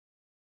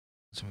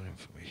Transmitting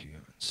from a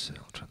human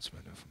cell,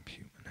 transmitting from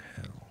human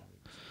hell.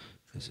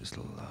 This is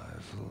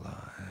life,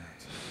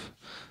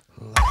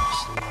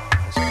 life's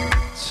lies,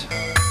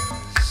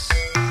 ties.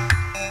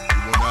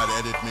 You will not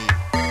edit me.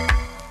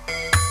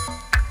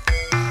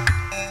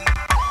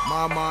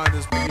 My mind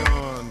is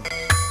beyond.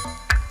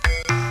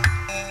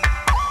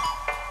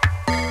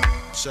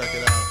 Check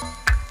it out.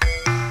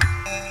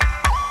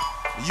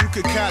 You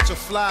could catch a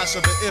flash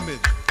of an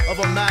image of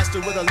a master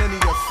with a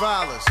linear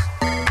phallus.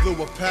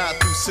 Blew a path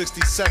through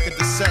 60-second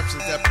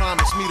deceptions that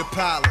promised me the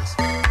palace.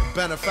 A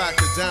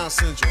benefactor Down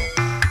syndrome.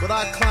 But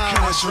I climb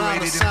and drown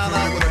the sound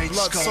out with a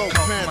blood-soaked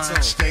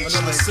phantom.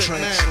 Another sick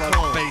man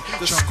clone.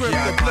 The script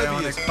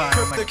oblivious,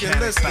 cryptic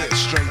and listed.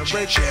 And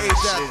rape the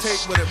age that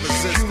tape when it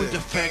resisted. Human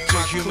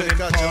defector, human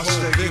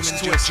imposter, human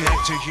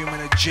detector,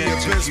 human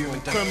ejector,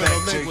 human criminal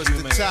linguist,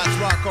 detach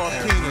rock our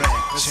penis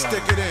and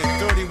stick it in.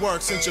 Dirty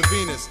works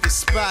intravenous.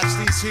 Dispatch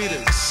these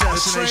heaters.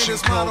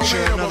 Assassination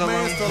culture, another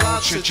lone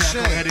vulture,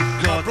 jackal-headed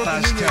god,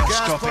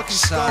 telescopic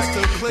side,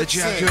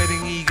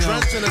 ejaculating ego,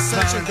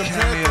 violent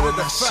cameo,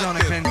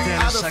 Masonic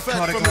vendetta,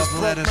 psychotic love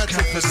letters,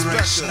 comfort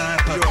rate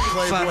sniper,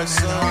 violent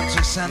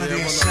headhunter,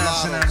 sanity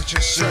assassin, amateur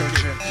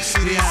surgeon.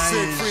 The eye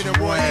is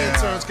where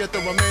interns get the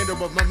remainder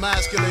of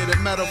emasculated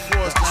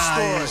metaphors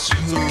destroyed.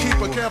 So keep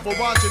a careful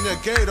watching your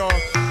gator.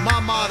 My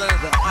motto,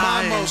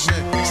 my motion.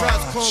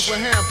 Traps clones with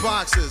hand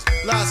boxes.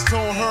 Last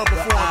tone heard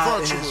before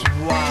I'm virtual.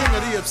 King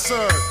of the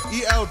absurd.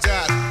 E.L.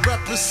 Dash. Rep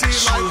proceed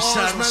like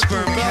suicidal orange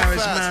sperm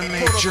carries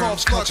man-made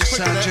germs,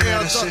 contracide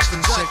geneticist,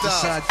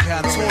 insecticide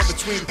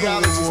catalyst,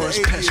 holy wars,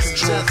 pest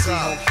control, free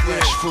home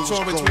flesh, fools,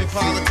 torn gold, between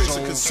politics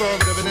and fools,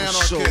 conservative and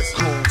so anarchist.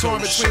 cold,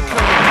 Torn so between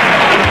cold.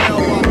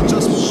 criminal and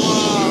just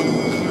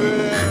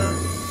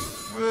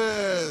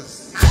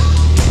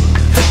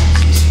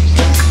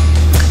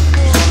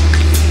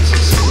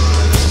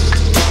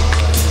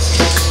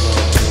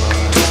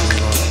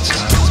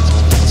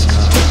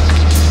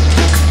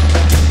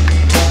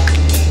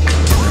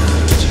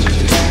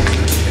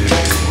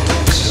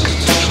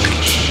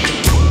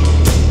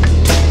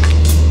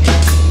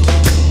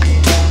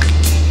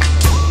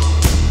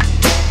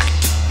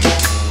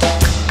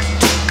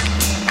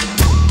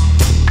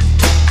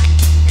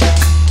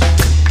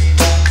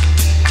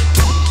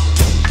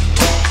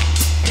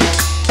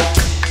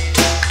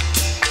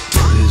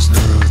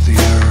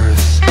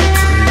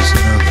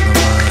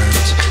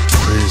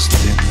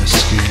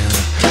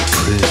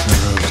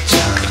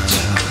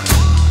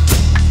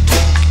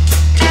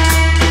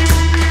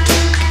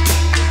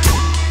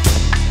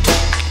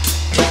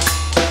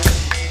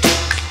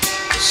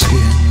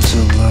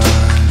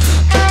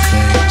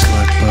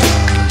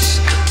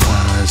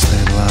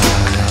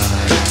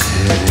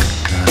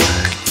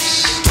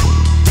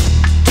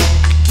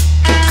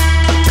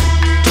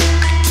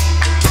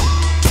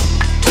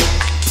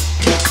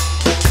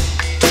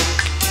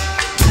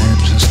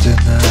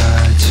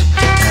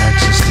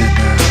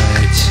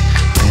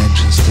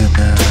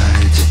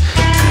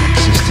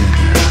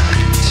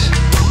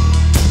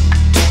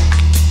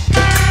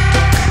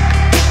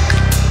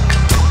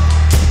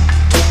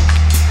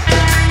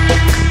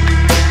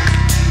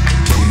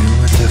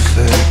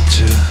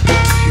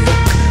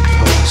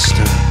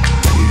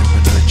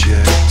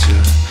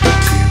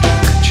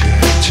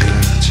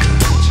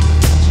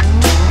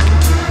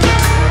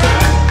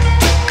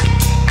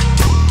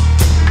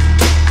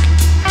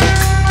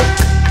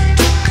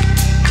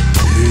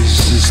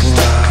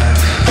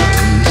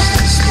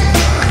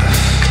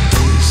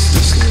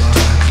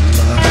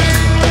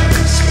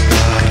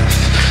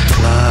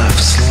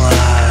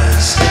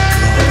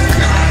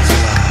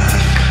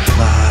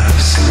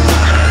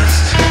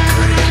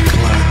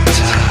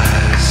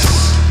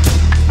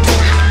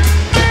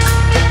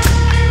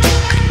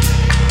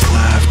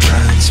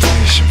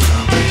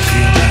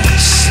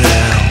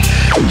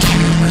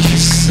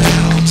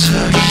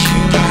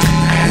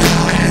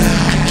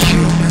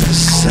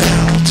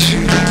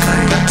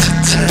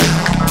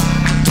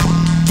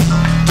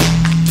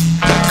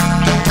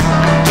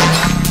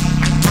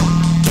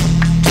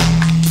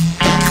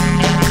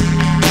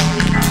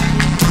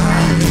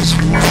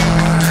It's